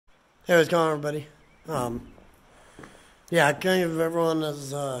Hey, what's going on, everybody? Yeah, kind of everyone,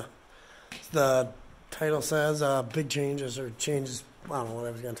 as the title says, big changes or changes. I don't know what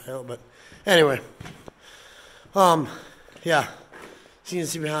I was going to title, but anyway. Yeah, as you can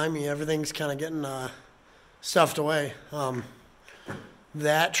see behind me, everything's kind of getting stuffed away.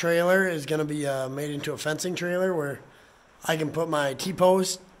 That trailer is going to be made into a fencing trailer where I can put my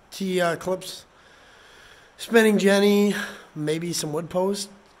T-post, T-clips, spinning Jenny, maybe some wood posts.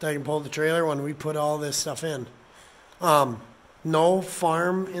 I can pull the trailer when we put all this stuff in. No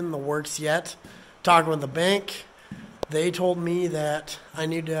farm in the works yet. Talking with the bank, they told me that I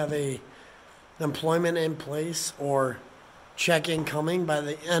need to have a employment in place or check incoming by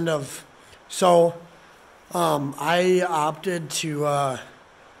the end of. So I opted to.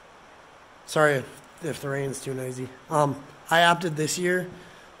 Sorry if the rain's too noisy. I opted this year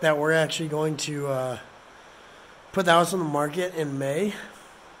that we're actually going to put the house on the market in May.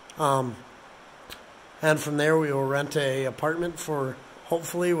 And from there we will rent a apartment for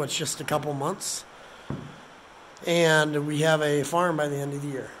hopefully what's just a couple months. And we have a farm by the end of the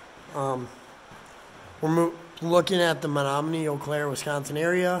year. We're looking at the Menominee, Eau Claire, Wisconsin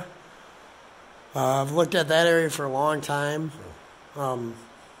area. I've looked at that area for a long time.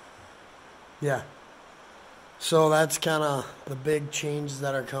 Yeah. So that's kind of the big changes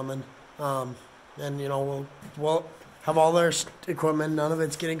that are coming. And, you know, we'll have all their equipment. None of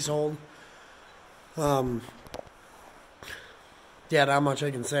it's getting sold. Yeah, not much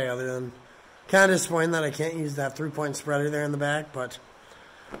I can say other than kind of disappointed that I can't use that 3-point spreader there in the back, but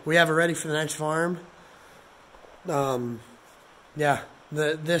we have it ready for the next farm. Yeah,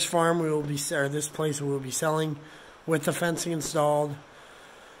 this farm this place we will be selling with the fencing installed.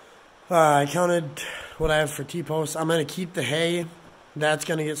 I counted what I have for T-posts. I'm going to keep the hay. That's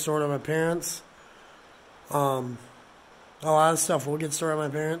going to get stored at my parents'. A lot of stuff will get stored at my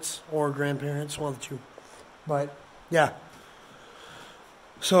parents' or grandparents', one of the two. But, yeah.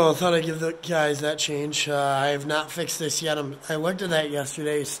 So I thought I'd give the guys that change. I have not fixed this yet. I looked at that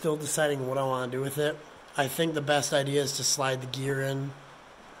yesterday, still deciding what I want to do with it. I think the best idea is to slide the gear in,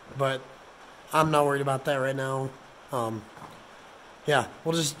 but I'm not worried about that right now. Yeah,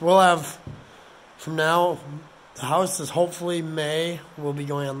 we'll have, from now, the house is hopefully May. We'll be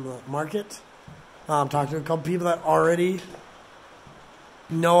going on the market. Talked to a couple people that already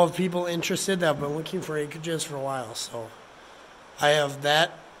know of people interested that have been looking for acreages for a while. So I have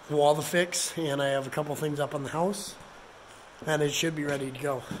that wall to fix, and I have a couple things up on the house, and it should be ready to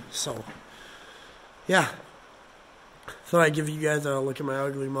go. So, yeah. Thought I'd give you guys a look at my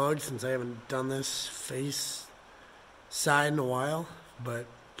ugly mug since I haven't done this face side in a while. But,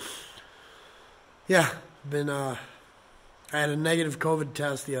 yeah, I had a negative COVID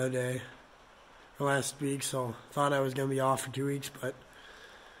test the other day. Last week, so thought I was going to be off for 2 weeks, but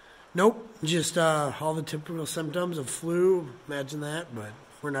nope, just all the typical symptoms of flu, imagine that, but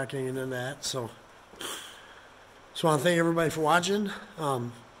we're not getting into that. So just want to thank everybody for watching.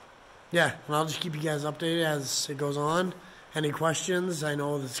 Yeah, and I'll just keep you guys updated as it goes on. Any questions? I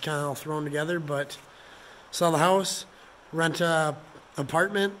know it's kind of all thrown together, but sell the house, rent a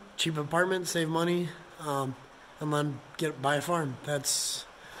apartment, cheap apartment, save money, and then buy a farm.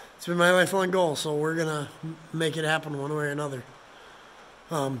 It's been my lifelong goal, so we're going to make it happen one way or another.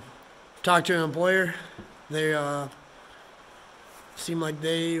 Talked to an employer. They seem like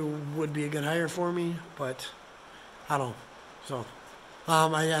they would be a good hire for me, but I don't know. So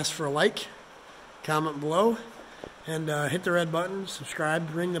I asked for a like, comment below, and hit the red button,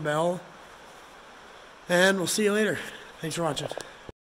 subscribe, ring the bell, and we'll see you later. Thanks for watching.